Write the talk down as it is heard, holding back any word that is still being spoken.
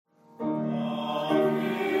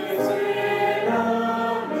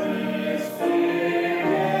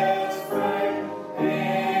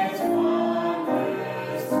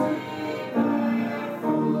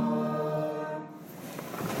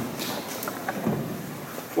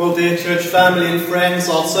Well, dear church family and friends,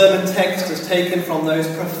 our sermon text is taken from those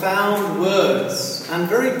profound words and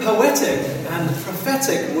very poetic and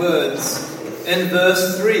prophetic words in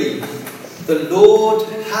verse 3. The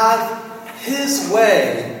Lord hath his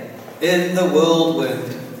way in the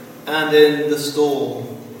whirlwind and in the storm.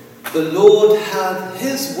 The Lord hath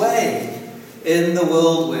his way in the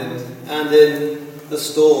whirlwind and in the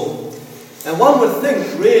storm. And one would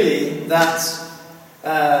think really that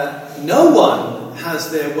no one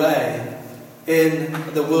has their way in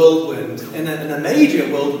the whirlwind, in a major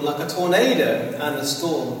whirlwind like a tornado and a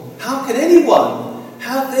storm. How can anyone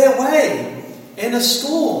have their way in a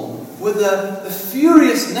storm with the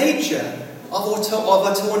furious nature of a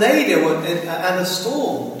tornado and a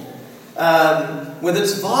storm, with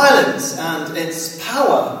its violence and its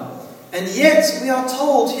power? And yet we are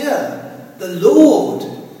told here, the Lord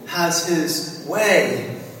has his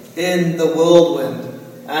way in the whirlwind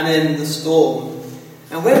and in the storm.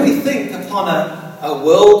 And when we think upon a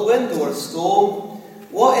whirlwind or a storm,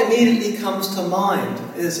 what immediately comes to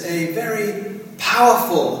mind is a very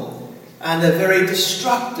powerful and a very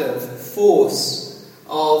destructive force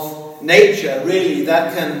of nature, really,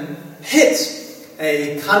 that can hit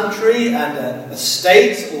a country and a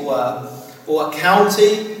state or a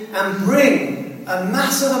county and bring a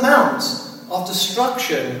massive amount of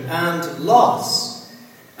destruction and loss.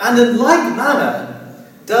 And in like manner,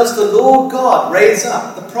 does the Lord God raise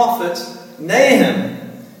up the prophet Nahum,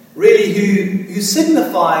 really who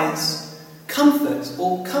signifies comfort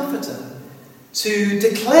or comforter, to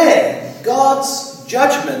declare God's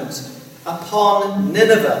judgment upon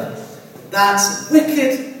Nineveh, that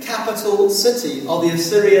wicked capital city of the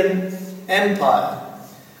Assyrian Empire.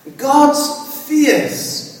 God's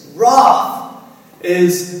fierce wrath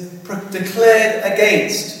is declared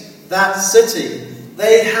against that city.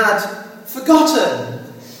 They had forgotten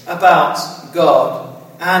about God,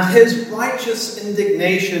 and his righteous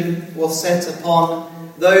indignation was set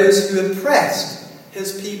upon those who oppressed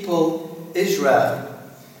his people Israel.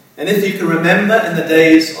 And if you can remember in the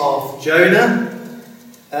days of Jonah,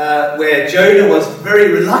 where Jonah was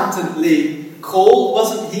very reluctantly called,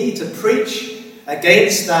 wasn't he, to preach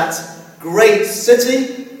against that great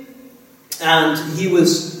city, and he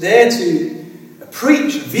was there to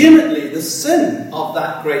preach vehemently the sin of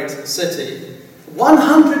that great city.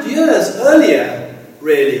 100 years earlier,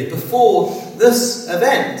 really, before this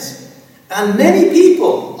event. And many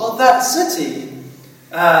people of that city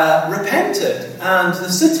repented, and the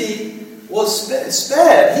city was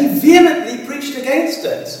spared. He vehemently preached against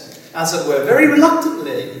it, as it were, very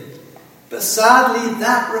reluctantly. But sadly,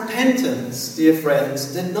 that repentance, dear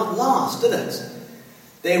friends, did not last, did it?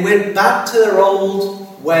 They went back to their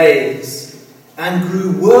old ways and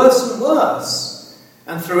grew worse and worse.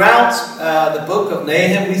 And throughout the book of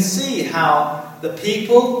Nahum, we see how the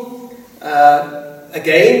people,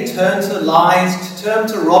 again, turned to lies, turned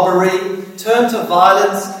to robbery, turned to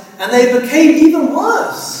violence, and they became even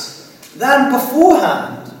worse than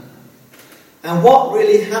beforehand. And what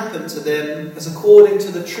really happened to them is according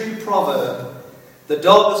to the true proverb: the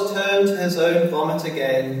dog has turned to his own vomit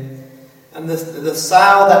again, and the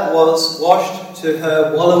sow that was washed to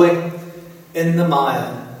her wallowing in the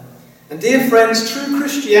mire. And dear friends, true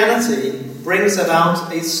Christianity brings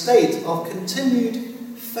about a state of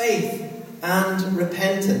continued faith and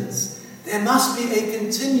repentance. There must be a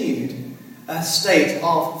continued state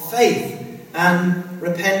of faith and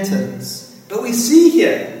repentance. But we see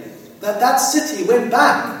here that city went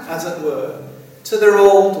back, as it were, to their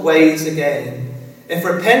old ways again. If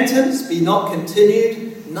repentance be not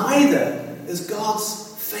continued, neither is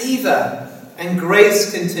God's favour and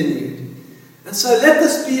grace continued. And so let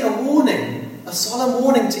this be a warning, a solemn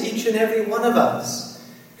warning to each and every one of us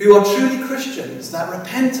who are truly Christians, that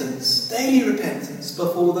repentance, daily repentance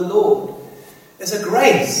before the Lord, is a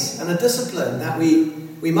grace and a discipline that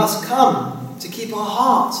we must come to keep our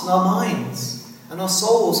hearts and our minds and our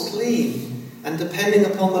souls clean and depending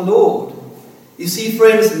upon the Lord. You see,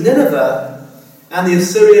 friends, Nineveh and the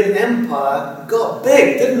Assyrian Empire got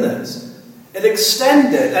big, didn't it? It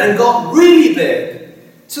extended and got really big,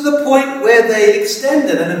 to the point where they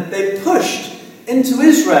extended and they pushed into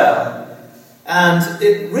Israel. And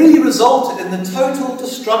it really resulted in the total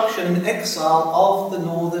destruction and exile of the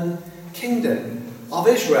northern kingdom of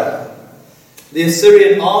Israel. The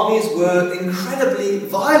Assyrian armies were incredibly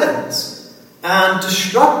violent and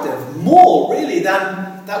destructive, more really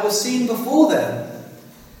than that was seen before them.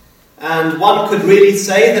 And one could really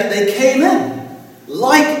say that they came in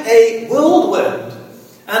like a whirlwind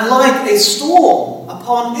and like a storm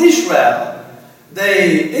upon Israel.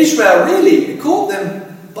 Israel really caught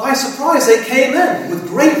them by surprise. They came in with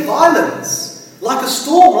great violence, like a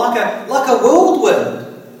storm, like a whirlwind.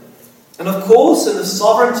 And of course, in the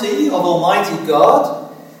sovereignty of Almighty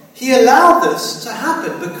God, He allowed this to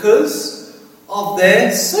happen because of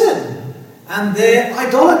their sin and their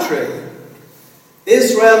idolatry.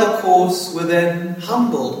 Israel, of course, were then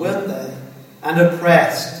humbled, weren't they? And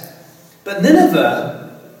oppressed. But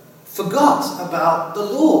Nineveh forgot about the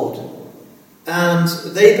Lord. And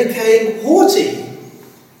they became haughty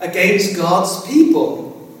against God's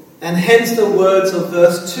people. And hence the words of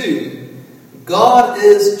verse 2. God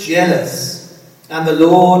is jealous, and the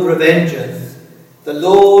Lord revengeth. The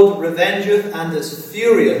Lord revengeth and is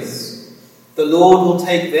furious. The Lord will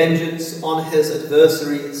take vengeance on his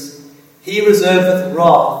adversaries. He reserveth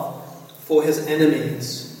wrath for his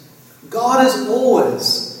enemies. God is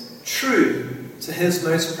always true to his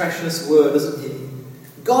most precious word, isn't he?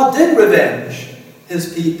 God did revenge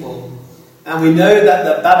his people. And we know that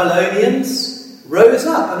the Babylonians rose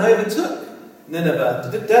up and overtook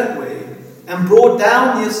Nineveh, don't we? And brought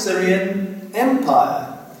down the Assyrian Empire.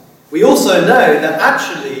 We also know that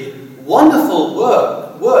actually wonderful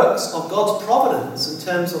works of God's providence in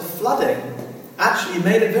terms of flooding actually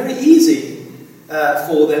made it very easy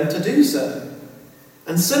for them to do so.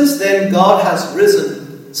 And since then, God has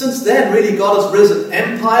risen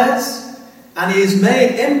empires, and He's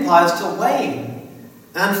made empires to wane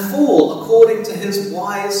and fall according to His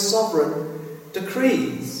wise sovereign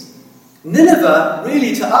decrees. Nineveh,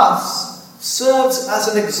 really to us, serves as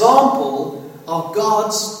an example of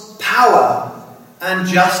God's power and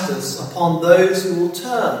justice upon those who will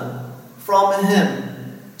turn from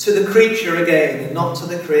Him to the creature again and not to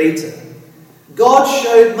the Creator. God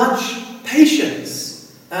showed much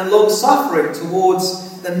patience and long-suffering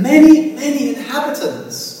towards the many, many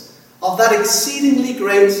inhabitants of that exceedingly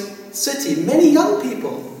great city. Many young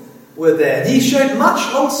people were there. He showed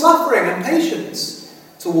much long-suffering and patience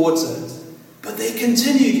towards it. But they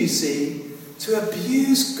continued, you see, to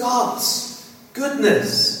abuse God's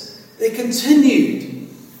goodness. They continued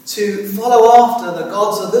to follow after the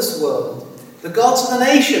gods of this world, the gods of the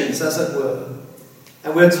nations, as it were.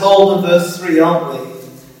 And we're told in verse 3, aren't we,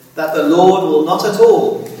 that the Lord will not at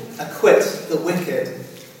all acquit the wicked.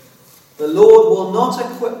 The Lord will not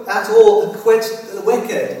at all acquit the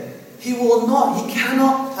wicked. He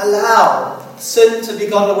cannot allow sin to be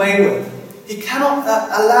got away with. He cannot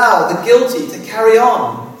allow the guilty to carry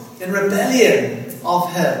on in rebellion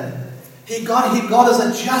of Him. God is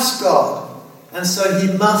a just God, and so He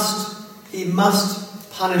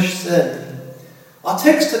must punish sin. Our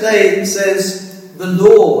text today says, the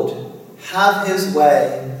Lord have His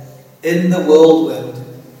way in the whirlwind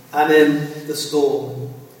and in the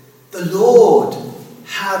storm. The Lord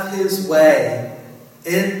have His way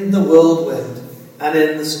in the whirlwind and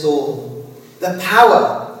in the storm. The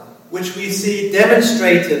power which we see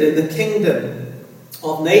demonstrated in the kingdom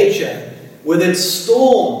of nature, with its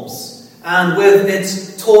storms and with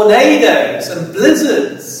its tornadoes and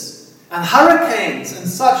blizzards and hurricanes and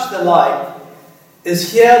such the like,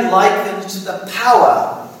 is here likened to the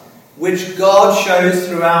power which God shows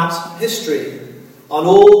throughout history on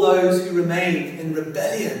all those who remain in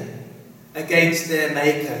rebellion against their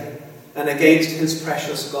Maker and against His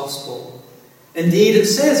precious gospel. Indeed, it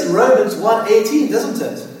says in Romans 1:18, doesn't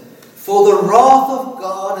it? For the wrath of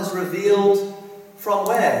God is revealed from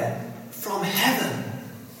where? From heaven.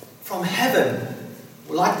 From heaven.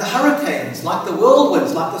 Like the hurricanes, like the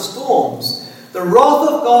whirlwinds, like the storms. The wrath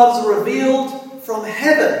of God is revealed from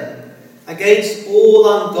heaven against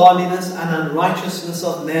all ungodliness and unrighteousness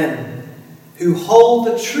of men who hold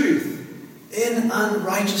the truth in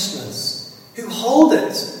unrighteousness. Who hold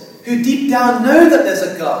it. Who deep down know that there's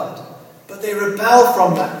a God, but they rebel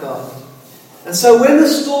from that God. And so when the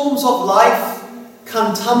storms of life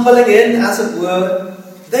come tumbling in, as it were,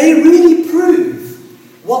 they really prove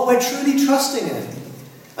what we're truly trusting in.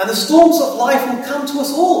 And the storms of life will come to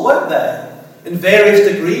us all, won't they? In various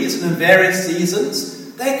degrees and in various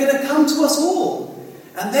seasons, they're going to come to us all.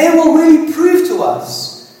 And they will really prove to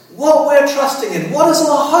us what we're trusting in. What is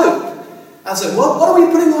our hope? As it were, what are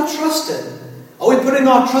we putting our trust in? Are we putting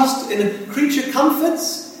our trust in creature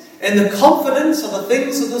comforts? In the confidence of the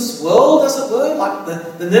things of this world, as it were, like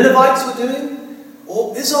the Ninevites were doing?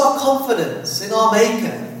 Or is our confidence in our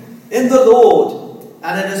Maker, in the Lord,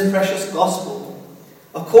 and in His precious gospel?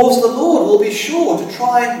 Of course, the Lord will be sure to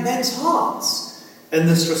try men's hearts in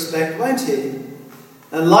this respect, won't He?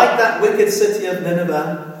 And like that wicked city of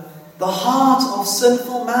Nineveh, the heart of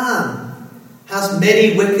sinful man has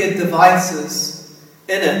many wicked devices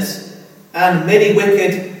in it, and many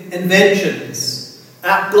wicked inventions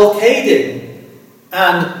at blockading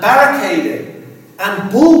and barricading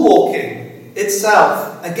and bulwarking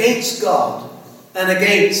itself against God and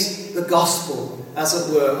against the gospel, as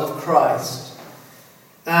it were, of Christ.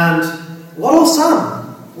 And what are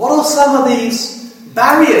some? What are some of these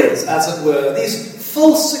barriers, as it were, these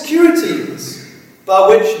false securities by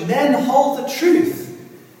which men hold the truth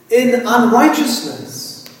in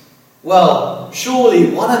unrighteousness? Well,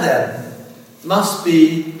 surely one of them must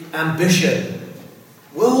be ambition,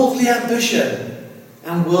 worldly ambition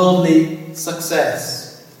and worldly success.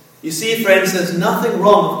 You see, friends, there's nothing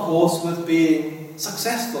wrong, of course, with being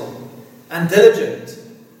successful and diligent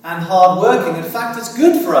and hard-working. In fact, it's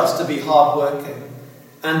good for us to be hard-working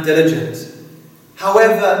and diligent.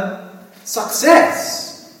 However,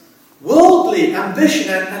 success, worldly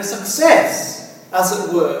ambition and success, as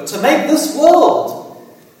it were, to make this world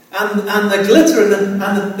and the glitter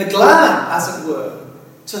and the glam, as it were,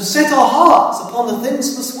 to set our hearts upon the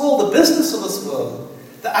things of this world, the business of this world,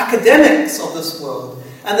 the academics of this world,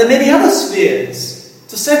 and the many other spheres,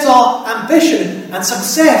 to set our ambition and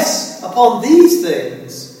success upon these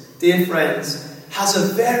things, dear friends, has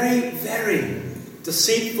a very, very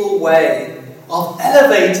deceitful way of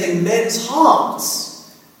elevating men's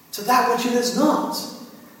hearts to that which it is not.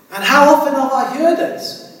 And how often have I heard it?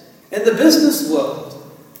 In the business world,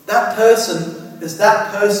 that person is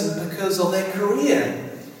that person because of their career,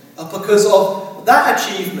 or because of that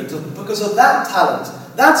achievement, or because of that talent.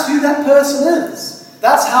 That's who that person is.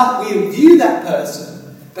 That's how we view that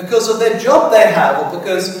person, because of their job they have, or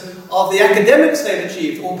because of the academics they've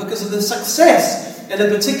achieved, or because of the success in a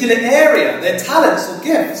particular area, their talents or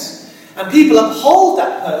gifts. And people uphold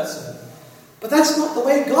that person. But that's not the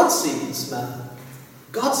way God sees man.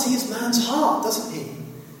 God sees man's heart, doesn't he?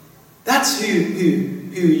 That's who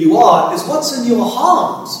you are, is what's in your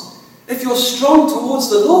heart. If you're strong towards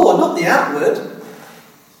the Lord, not the outward.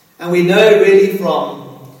 And we know really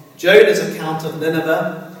from Jonah's account of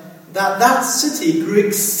Nineveh that city grew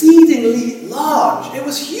exceedingly large. It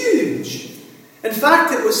was huge. In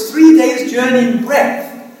fact, it was 3 days' journey in breadth,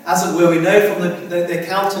 as it were. We know from the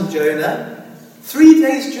account of Jonah. 3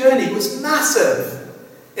 days' journey was massive.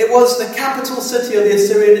 It was the capital city of the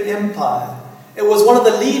Assyrian Empire. It was one of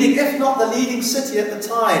the leading, if not the leading city at the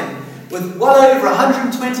time, with well over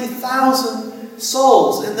 120,000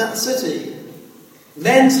 souls in that city.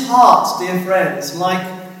 Men's hearts, dear friends, like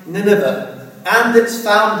Nineveh and its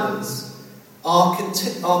founders, are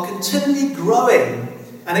continually growing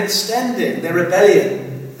and extending their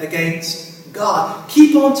rebellion against God.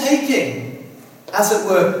 Keep on taking, as it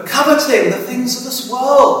were, coveting the things of this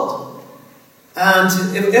world. And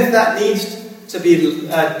if that needs to be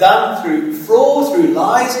done through fraud, through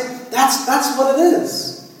lies, that's what it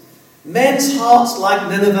is. Men's hearts, like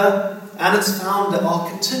Nineveh and its founder, are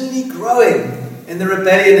continually growing in the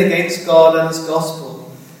rebellion against God and His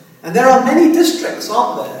gospel. And there are many districts,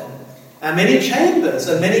 aren't there? And many chambers,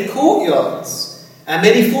 and many courtyards, and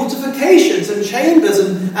many fortifications, and chambers,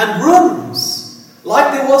 and rooms,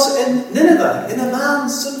 like there was in Nineveh, in a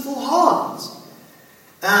man's sinful heart,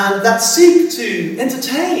 and that seek to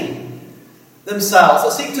entertain themselves,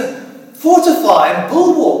 that seek to fortify and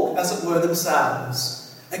bulwark, as it were, themselves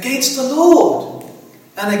against the Lord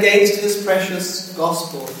and against His precious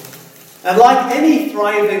gospel. And like any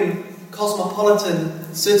thriving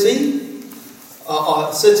cosmopolitan city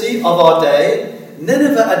of our day,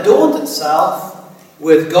 Nineveh adorned itself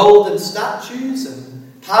with golden statues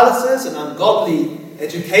and palaces and ungodly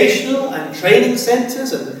educational and training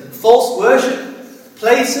centres and false worship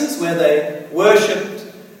places where they worshipped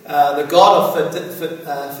the god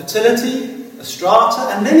of fertility,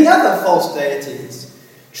 Astrata, and many other false deities.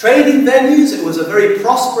 Trading venues, it was a very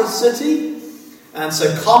prosperous city, and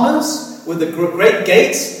so commerce with the great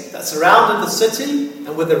gates that surrounded the city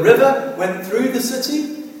and with the river went through the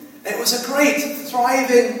city. It was a great,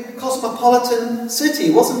 thriving, cosmopolitan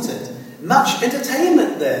city, wasn't it? Much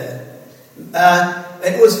entertainment there.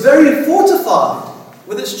 It was very fortified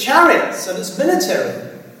with its chariots and its military,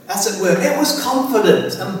 as it were. It was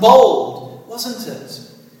confident and bold, wasn't it?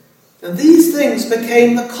 And these things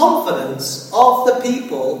became the confidence of the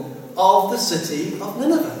people of the city of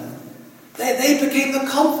Nineveh. They became the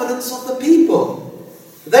confidence of the people.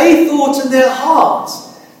 They thought in their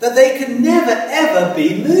hearts that they could never ever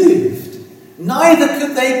be moved. Neither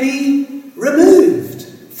could they be removed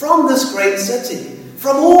from this great city,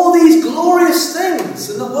 from all these glorious things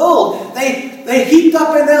in the world they heaped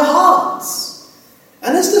up in their hearts.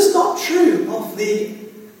 And is this not true of the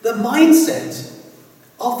mindset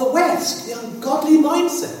of the West, the ungodly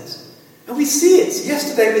mindset? And we see it.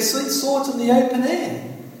 Yesterday we saw it in the open air.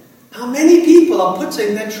 How many people are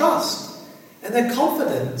putting their trust and their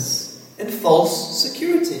confidence in false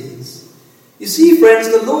securities. You see, friends,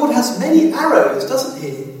 the Lord has many arrows, doesn't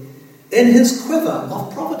He? in his quiver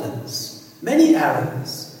of providence, many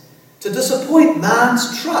arrows, to disappoint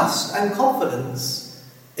man's trust and confidence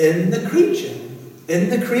in the creature, in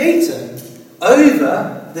the Creator,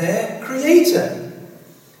 over their Creator.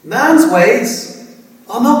 Man's ways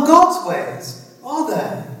are not God's ways, are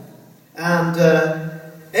they? And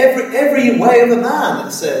every way of a man,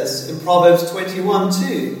 it says in Proverbs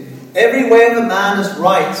 21:2, every way of a man is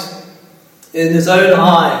right in his own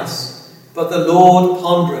eyes, but the Lord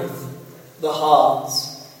pondereth the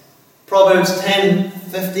hearts. Proverbs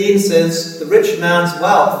 10:15 says, the rich man's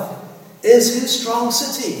wealth is his strong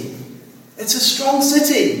city. It's a strong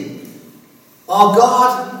city. Our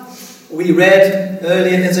God, we read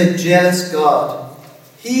earlier, is a jealous God.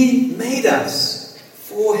 He made us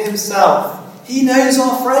for himself. He knows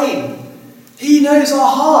our frame. He knows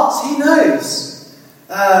our hearts. He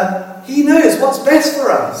knows what's best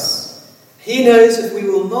for us. He knows if we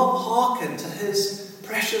will not hearken to his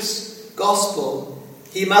precious gospel,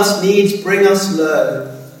 he must needs bring us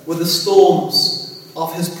low with the storms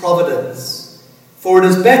of his providence. For it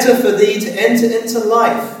is better for thee to enter into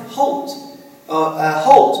life halt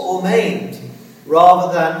or maimed,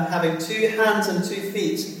 rather than having 2 hands and 2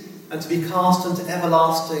 feet, and to be cast into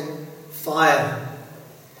everlasting fire.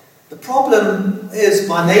 The problem is,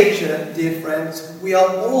 by nature, dear friends, we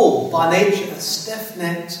are all by nature a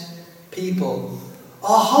stiff-necked people.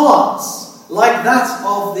 Our hearts, like that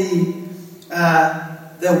of the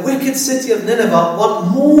wicked city of Nineveh, want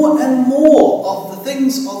more and more of the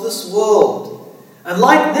things of this world. And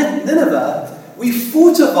like Nineveh, we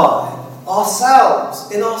fortify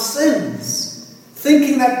ourselves in our sins,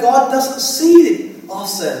 thinking that God doesn't see our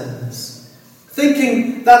sins,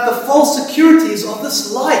 thinking that the false securities of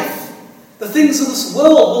this life, the things of this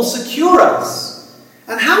world, will secure us.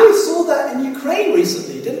 And how we saw that in Ukraine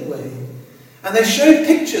recently, didn't we? And they showed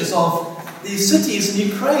pictures of these cities in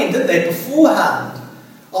Ukraine, didn't they, beforehand,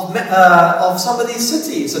 of some of these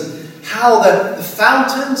cities, and how the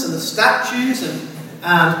fountains and the statues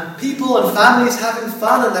and people and families having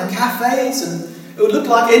fun in the cafes, and it would look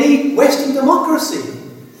like any Western democracy.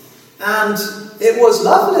 And it was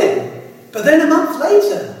lovely. But then a month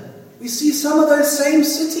later, we see some of those same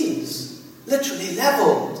cities literally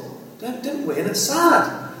levelled, didn't we? And it's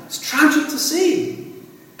sad. It's tragic to see.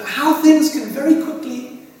 But how things can very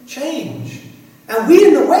quickly change. And we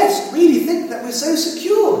in the West really think that we're so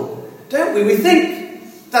secure, don't we? We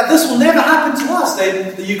think that this will never happen to us.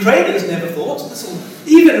 The Ukrainians never thought this will.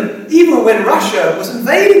 Even when Russia was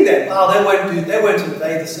invading them, they won't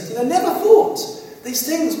invade the city. They never thought these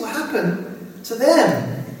things will happen to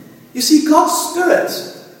them. You see, God's Spirit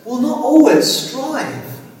will not always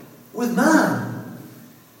strive with man.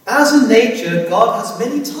 As in nature, God has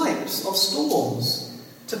many types of storms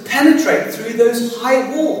to penetrate through those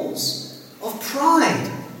high walls of pride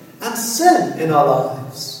and sin in our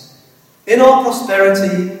lives. In our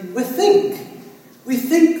prosperity, we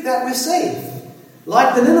think that we're safe,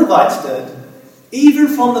 like the Ninevites did, even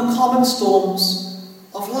from the common storms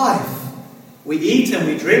of life. We eat and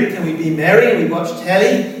we drink and we be merry and we watch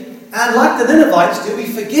telly, and like the Ninevites do, we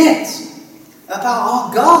forget about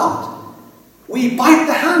our God. We bite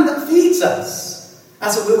the hand that feeds us.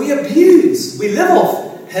 As it were, we live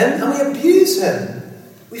off him and we abuse him.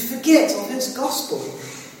 We forget of his gospel.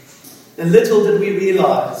 And little did we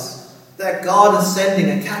realize that God is sending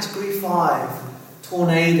a Category 5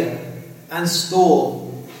 tornado and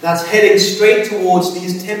storm that's heading straight towards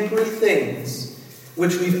these temporary things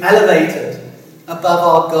which we've elevated above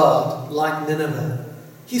our God, like Nineveh.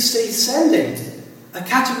 He's sending a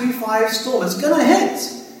Category 5 storm. It's going to hit.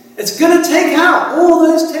 It's going to take out all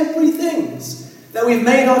those temporary things that we've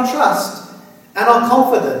made our trust and our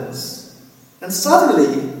confidence. And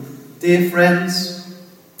suddenly, dear friends,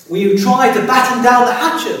 we try to batten down the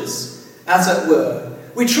hatches, as it were.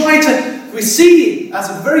 We see, as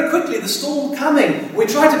very quickly, the storm coming. We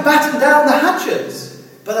try to batten down the hatches.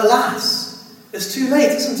 But alas, it's too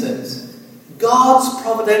late, isn't it? God's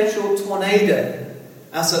providential tornado,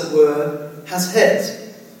 as it were, has hit.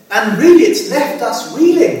 And really, it's left us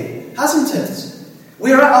reeling, hasn't it?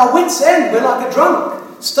 We're at our wits' end. We're like a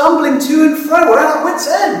drunk, stumbling to and fro. We're at our wits'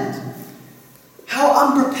 end. How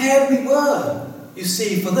unprepared we were, you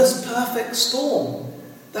see, for this perfect storm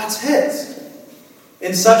that's hit.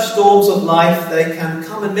 In such storms of life, they can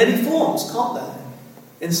come in many forms, can't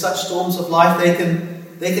they? In such storms of life, they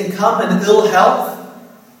can come in ill health.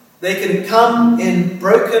 They can come in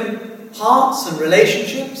broken hearts and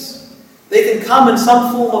relationships. They can come in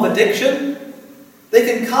some form of addiction. They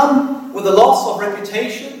can come with a loss of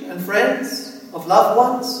reputation and friends, of loved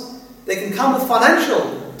ones. They can come with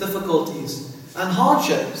financial difficulties and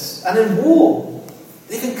hardships and in war.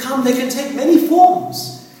 They can take many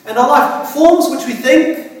forms in our life. Forms which we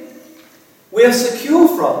think we are secure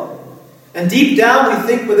from. And deep down we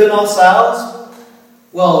think within ourselves,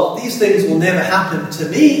 well, these things will never happen to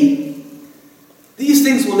me. These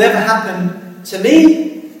things will never happen to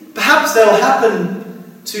me. Perhaps they'll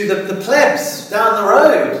happen to the plebs down the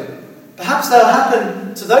road. Perhaps they'll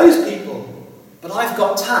happen to those people. But I've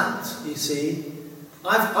got tact, you see.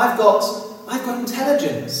 I've got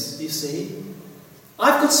intelligence, you see.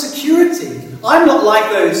 I've got security. I'm not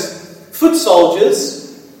like those foot soldiers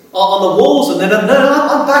on the walls and then, no,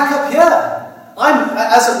 I'm back up here. I'm,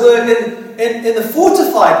 as it were, in the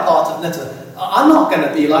fortified part of Nitter. I'm not going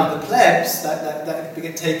to be like the plebs that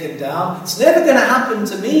get taken down. It's never going to happen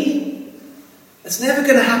to me. It's never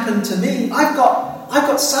going to happen to me. I've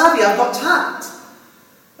got savvy. I've got tact.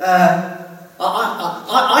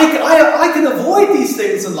 I can avoid these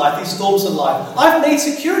things in life, these storms in life. I've made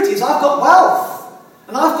securities. I've got wealth.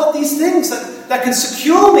 And I've got these things that can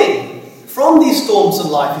secure me from these storms in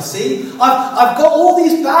life, you see. I've got all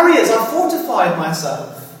these barriers. I've fortified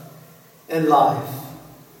myself in life.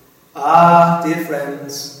 Ah, dear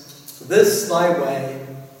friends, this thy way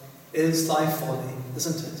is thy folly,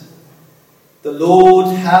 isn't it? The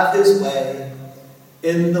Lord hath his way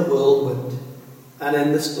in the whirlwind and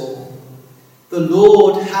in the storm. The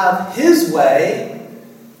Lord hath his way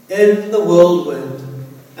in the whirlwind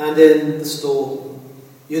and in the storm.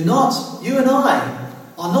 You and I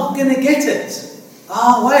are not going to get it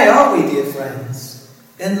our way, are we, dear friends?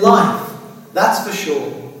 In life, that's for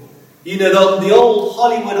sure. You know, the old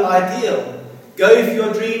Hollywood ideal. Go for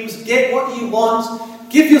your dreams, get what you want,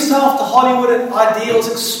 give yourself to Hollywood ideals,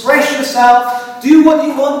 express yourself, do what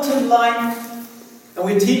you want in life. And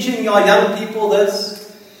we're teaching our young people this.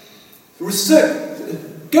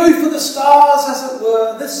 Go for the stars, as it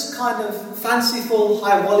were, this kind of fanciful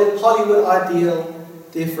Hollywood ideal.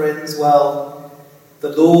 Dear friends, well, the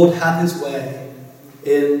Lord hath his way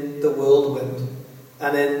in the whirlwind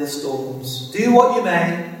and in the storms. Do what you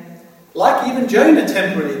may, like even Jonah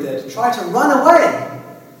temporarily did, try to run away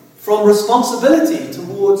from responsibility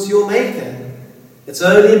towards your Maker. It's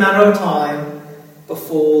only a matter of time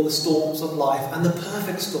before the storms of life and the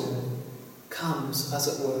perfect storm comes, as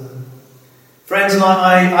it were. Friends,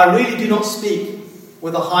 I really do not speak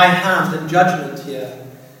with a high hand in judgment here,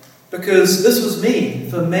 because this was me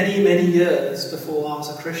for many, many years before I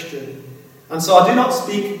was a Christian. And so I do not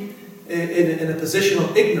speak in a position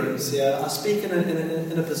of ignorance here. I speak in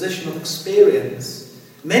a position of experience.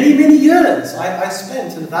 Many, many years I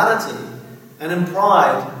spent in vanity and in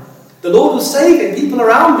pride. The Lord was saving people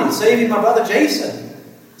around me, saving my brother Jason,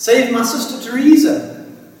 saving my sister Teresa.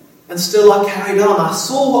 And still I carried on. I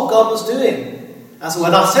saw what God was doing. As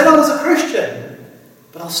when I said I was a Christian,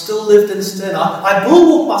 but I still lived in sin. I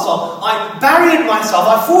bulwarked myself. I barriered myself.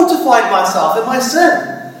 I fortified myself in my sin.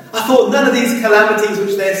 I thought none of these calamities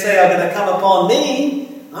which they say are going to come upon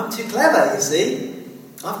me. I'm too clever, you see.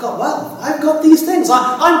 I've got wealth. I've got these things.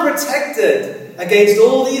 I'm protected against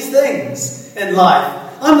all these things in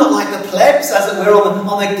life. I'm not like the plebs, as it were,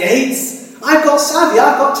 on the gates. I've got savvy.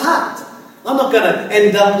 I've got tact. I'm not going to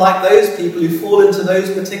end up like those people who fall into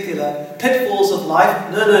those particular pitfalls of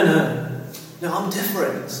life. No. No, I'm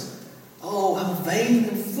different. Oh, how vain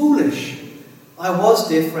and foolish I was,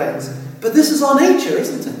 dear friends. But this is our nature,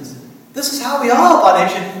 isn't it? This is how we are by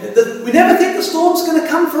nature. We never think the storm's going to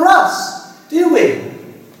come for us, do we?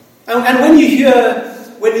 And when you hear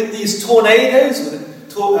these tornadoes,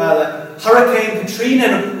 Hurricane Katrina,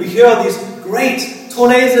 and we hear these great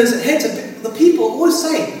tornadoes that hit, the people always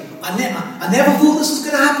say, I never thought this was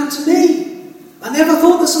going to happen to me. I never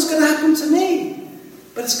thought this was going to happen to me.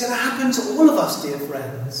 But it's going to happen to all of us, dear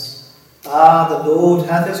friends. Ah, the Lord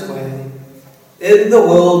hath his way in the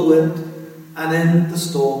whirlwind and in the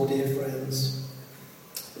storm, dear friends.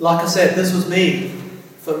 Like I said, this was me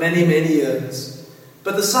for many, many years.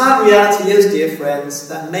 But the sad reality is, dear friends,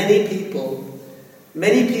 that many people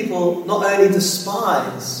not only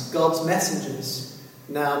despise God's messengers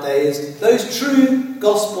nowadays, those true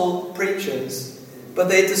gospel preachers, but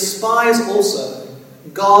they despise also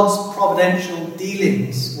God's providential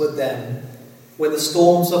dealings with them when the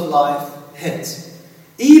storms of life hit.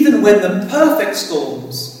 Even when the perfect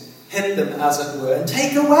storms hit them, as it were, and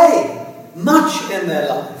take away much in their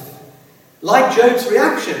life. Like Job's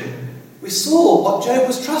reaction, we saw what Job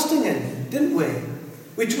was trusting in, didn't we?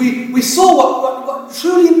 We saw what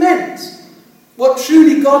truly meant, what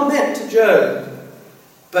truly God meant to Job.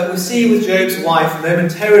 But we see with Job's wife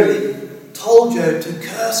momentarily told Job to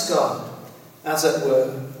curse God, as it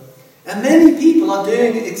were. And many people are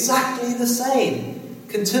doing exactly the same,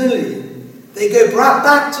 continually. They go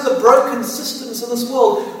back to the broken systems of this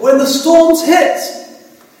world. When the storms hit,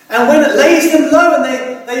 and when it lays them low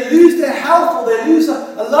and they lose their health, or they lose a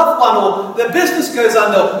loved one, or their business goes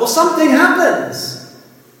under, or something happens.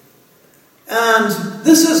 And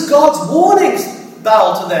this is God's warning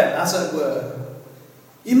bell to them, as it were.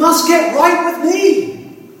 You must get right with me.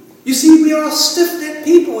 You see, we are a stiff-necked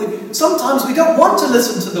people. Sometimes we don't want to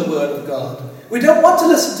listen to the word of God. We don't want to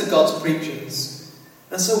listen to God's preachers.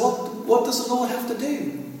 And so what does the Lord have to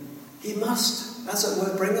do? He must, as it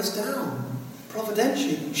were, bring us down.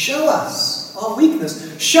 Providentially. Show us our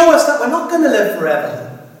weakness. Show us that we're not going to live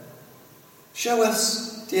forever. Show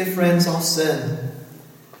us, dear friends, our sin.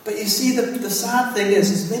 But you see, the sad thing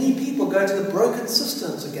is many people go to the broken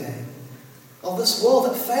systems again of this world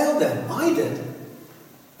that failed them. I did.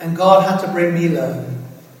 And God had to bring me low.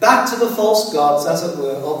 Back to the false gods, as it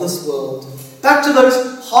were, of this world. Back to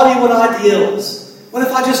those Hollywood ideals. Well,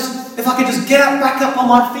 if I could just get back up on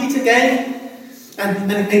my feet again,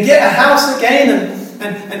 and get a house again,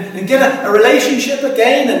 and get a relationship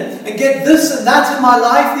again, and get this and that in my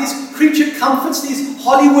life, these creature comforts, these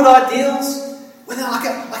Hollywood ideals, well, then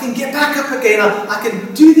I can get back up again, I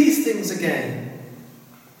can do these things again.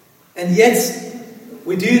 And yet,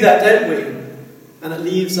 we do that, don't we? And it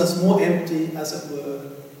leaves us more empty, as it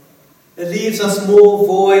were. It leaves us more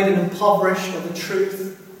void and impoverished of the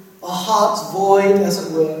truth. Our hearts void, as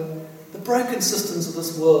it were. The broken systems of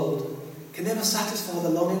this world can never satisfy the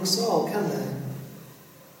longing soul, can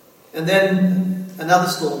they? And then another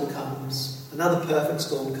storm comes. Another perfect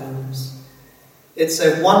storm comes. It's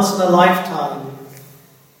a once-in-a-lifetime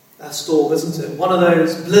storm, isn't it? One of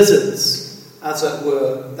those blizzards, as it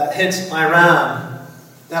were, that hits Iran.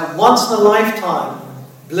 That once-in-a-lifetime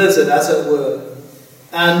blizzard, as it were.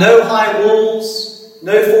 And no high walls,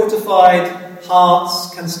 no fortified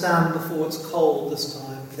hearts can stand before it's cold this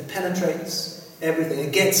time. It penetrates everything.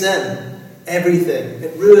 It gets in everything.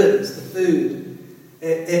 It ruins the food.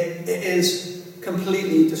 It is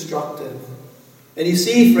completely destructive. And you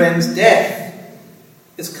see, friends, death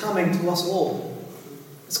is coming to us all.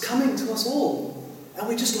 It's coming to us all. And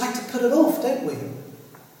we just like to put it off, don't we?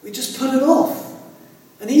 We just put it off.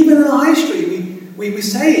 And even in the high street, we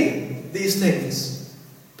say these things.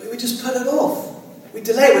 But we just put it off. We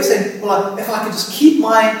delay it. We say, well, if I could just keep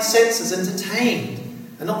my senses entertained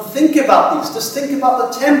and not think about these, just think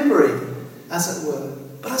about the temporary, as it were.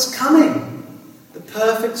 But it's coming. The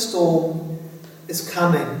perfect storm is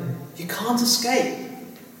coming. You can't escape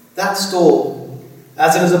that storm.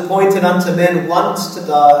 As it is appointed unto men once to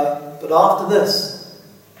die, but after this,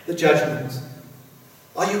 the judgment.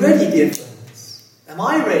 Are you ready, dear friends? Am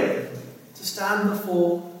I ready to stand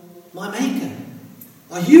before my Maker?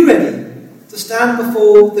 Are you ready to stand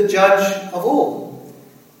before the Judge of all?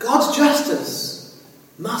 God's justice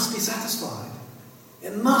must be satisfied.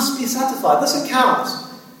 It must be satisfied. This account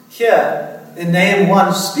here in Nahum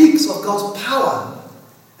 1 speaks of God's power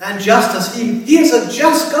and justice. He is a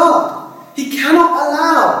just God. He cannot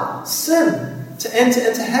allow sin to enter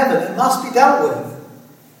into heaven. It must be dealt with.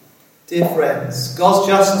 Dear friends, God's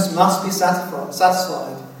justice must be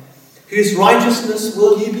satisfied. Whose righteousness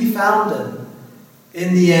will you be found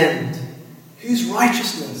in the end? Whose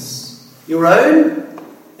righteousness? Your own?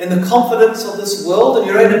 In the confidence of this world and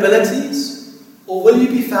your own abilities? Or will you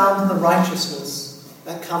be found in the righteousness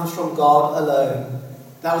that comes from God alone?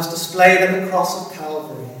 That was displayed at the cross of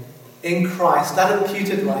Calvary. In Christ, that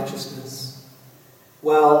imputed righteousness.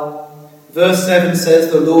 Well, verse 7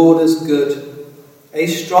 says, the Lord is good, a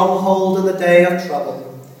stronghold in the day of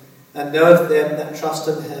trouble, and knoweth them that trust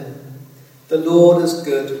in him. The Lord is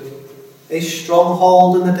good, a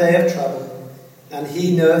stronghold in the day of trouble, and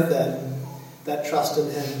he knoweth them that trust in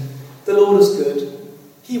him. The Lord is good.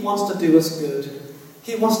 He wants to do us good.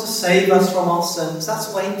 He wants to save us from our sins.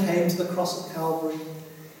 That's why he came to the cross of Calvary.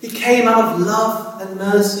 He came out of love and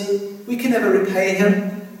mercy. We can never repay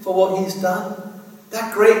him for what he's done.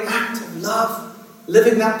 That great act of love,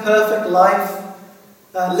 living that perfect life,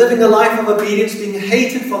 living a life of obedience, being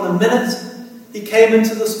hated from the minute he came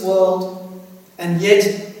into this world, and yet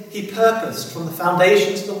he purposed from the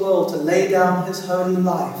foundations of the world to lay down his holy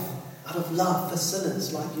life out of love for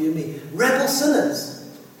sinners like you and me. Rebel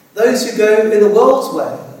sinners, those who go in the world's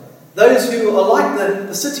way, those who are like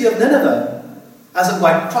the city of Nineveh, as it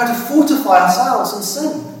were, try to fortify ourselves in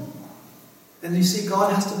sin. And you see,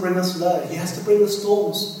 God has to bring us low. He has to bring the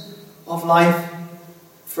storms of life,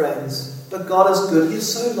 friends. But God is good. He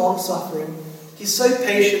is so long-suffering. He's so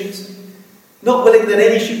patient, not willing that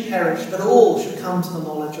any should perish, but all should come to the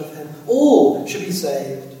knowledge of him. All should be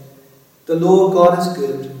saved. The Lord God is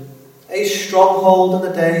good, a stronghold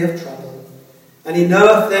in the day of trouble, And he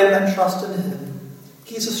knoweth them that trust in him.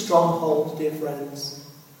 He's a stronghold, dear friends.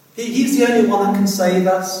 He's the only one that can save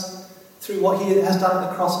us through what he has done at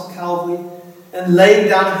the cross of Calvary and laid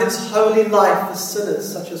down his holy life for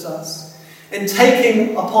sinners such as us, in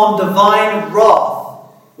taking upon divine wrath,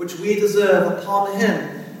 which we deserve, upon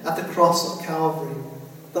him at the cross of Calvary.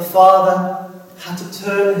 The Father had to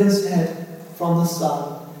turn his head from the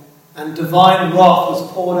Son, and divine wrath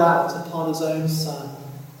was poured out upon his own Son.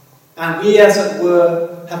 And we, as it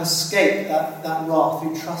were, have escaped that wrath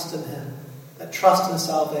through trust in him, that trust in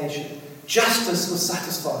salvation. Justice was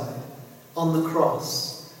satisfied on the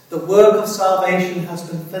cross. The work of salvation has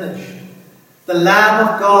been finished. The Lamb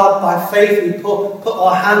of God, by faith we put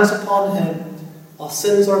our hands upon him. Our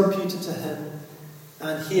sins are imputed to him.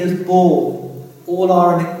 And he has borne all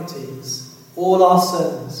our iniquities, all our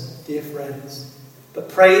sins, dear friends. But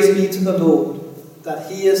praise be to the Lord,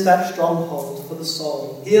 that he is that stronghold for the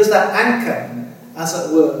soul. He is that anchor, as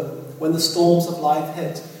it were, when the storms of life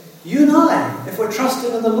hit. You and I, if we're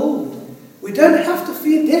trusting in the Lord, we don't have to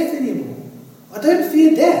fear death anymore. I don't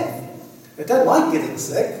fear death. I don't like getting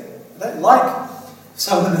sick. I don't like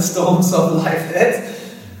some of the storms of life hit.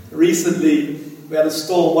 Recently, we had a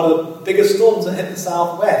storm, one of the biggest storms that hit the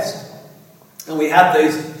southwest. And we had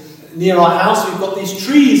those near our house. We've got these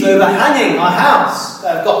trees overhanging our house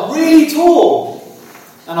that have got really tall.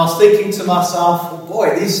 And I was thinking to myself, oh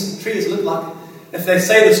boy, these trees look like, if they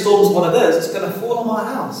say the storm's what it is, it's going to fall on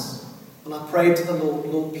my house. And I prayed to the Lord,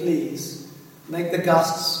 Lord, please, make the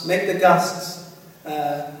gusts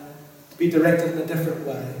be directed in a different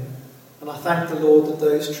way. And I thank the Lord that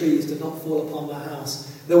those trees did not fall upon my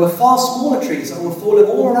house. There were far smaller trees that were falling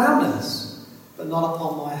all around us, but not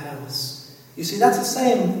upon my house. You see, that's the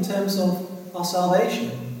same in terms of our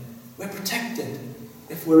salvation. We're protected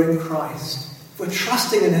if we're in Christ. We're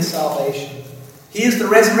trusting in his salvation. He is the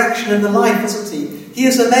resurrection and the life, isn't he? He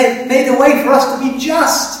has made a way for us to be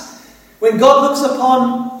just. When God looks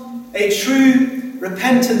upon a true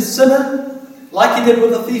repentant sinner, like he did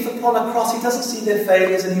with the thief upon a cross, he doesn't see their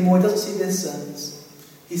failures anymore. He doesn't see their sins.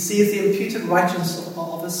 He sees the imputed righteousness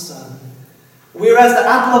of his Son. Whereas the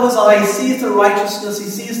apple of his eye, he sees the righteousness, he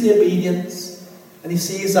sees the obedience, and he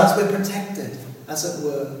sees us. We're protected, as it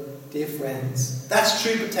were, dear friends. That's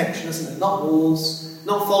true protection, isn't it? Not walls,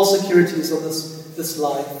 not false securities of this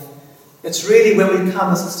life. It's really when we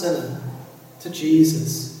come as a sinner to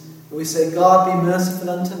Jesus, and we say, God, be merciful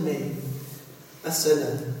unto me, a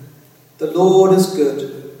sinner. The Lord is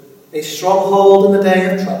good, a stronghold in the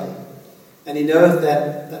day of trouble, and he knoweth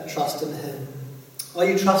them that trust in him. Are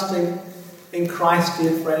you trusting in Christ,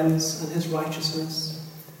 dear friends, and his righteousness?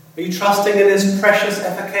 Are you trusting in his precious,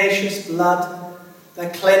 efficacious blood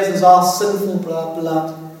that cleanses our sinful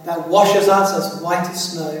blood, that washes us as white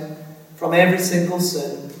as snow from every single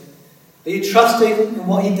sin? Are you trusting in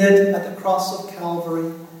what he did at the cross of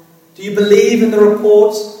Calvary? Do you believe in the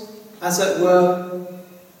report, as it were,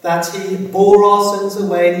 that he bore our sins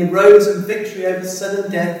away and he rose in victory over sin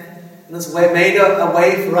and death and has made a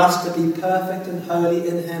way for us to be perfect and holy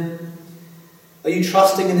in him? Are you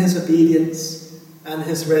trusting in his obedience and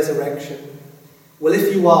his resurrection? Well,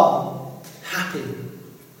 if you are,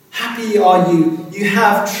 happy are you. You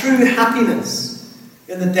have true happiness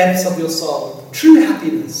in the depths of your soul. True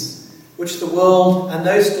happiness, which the world and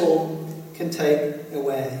no storm can take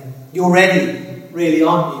away. You're ready, really,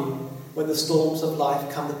 aren't you, when the storms of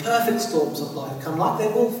life come, the perfect storms of life come, like they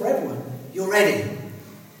will for everyone. You're ready,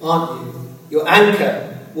 aren't you? Your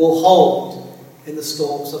anchor will hold in the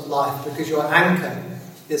storms of life because your anchor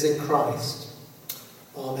is in Christ.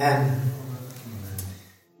 Amen.